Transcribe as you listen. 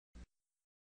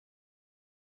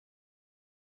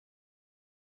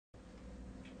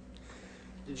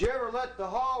Did you ever let the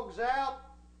hogs out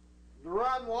to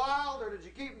run wild, or did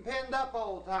you keep them penned up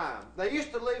all the time? They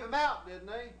used to leave them out, didn't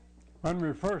they? When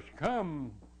we first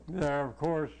come there, of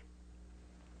course,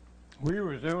 we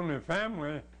was the only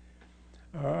family.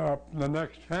 The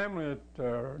next family,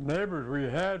 neighbors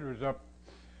we had was up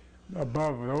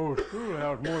above the old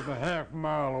schoolhouse, more than half a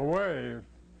mile away.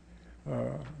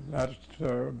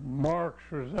 Marks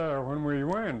was there when we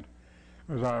went,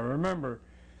 as I remember.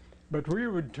 But we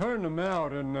would turn them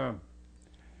out, and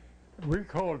we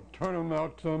called turn them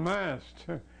out to the mast.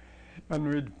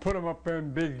 And we'd put them up there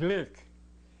in big lick.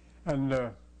 And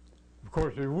of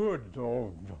course the woods,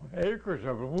 all acres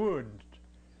of woods,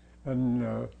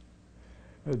 and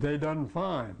they done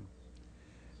fine.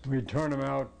 We'd turn them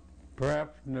out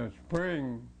perhaps in the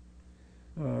spring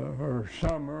or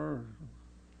summer,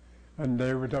 and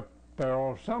they was up there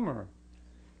all summer.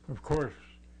 Of course,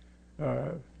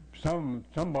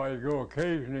 somebody go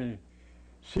occasionally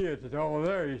see it at all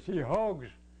there. You see, hogs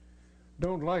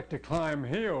don't like to climb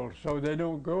hills, so they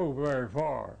don't go very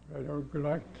far. They don't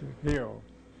like the hill.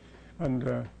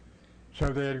 And so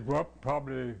they'd go up,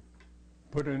 probably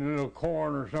put in a little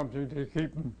corn or something to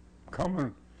keep them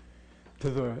coming to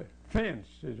the fence,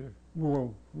 the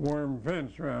worm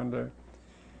fence around there.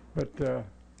 But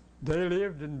they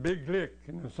lived in Big Lick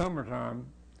in the summertime.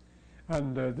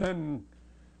 And then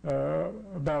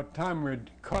about time we'd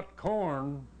cut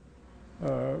corn,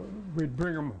 we'd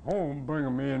bring them home, bring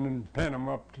them in and pen them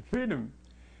up to feed them.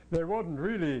 They wasn't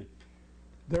really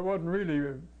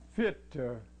fit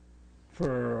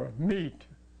for meat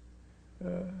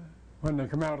when they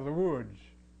come out of the woods.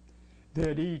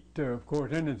 They'd eat, of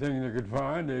course, anything they could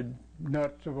find. They'd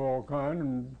nuts of all kinds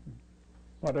and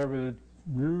whatever they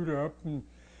root up, and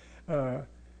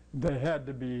they had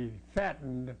to be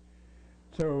fattened.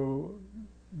 So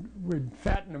we'd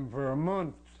fatten them for a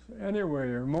month anyway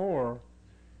or more,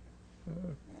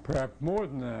 perhaps more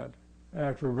than that,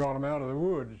 after we brought them out of the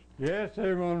woods. Yes, they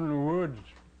run in the woods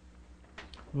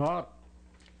a lot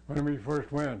when we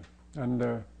first went,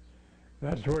 and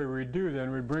that's the way we'd do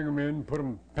then. We'd bring them in,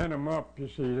 pen them up, you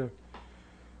see,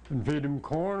 and feed them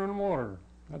corn and water.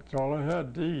 That's all they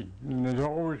had to eat, and there's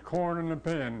always corn in the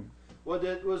pen. Was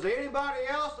there anybody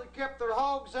else that kept their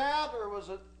hogs out, or was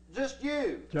it just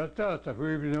you? Just us.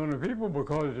 We were the only people,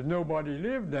 because nobody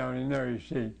lived down in there, you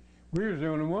see. We was the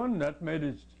only one. That made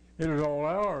it was all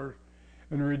ours,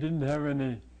 and we didn't have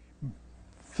any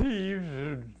thieves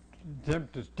that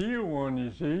attempt to steal one,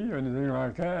 you see, or anything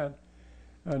like that.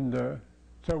 And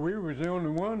so we was the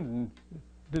only ones, and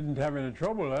didn't have any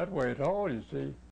trouble that way at all, you see.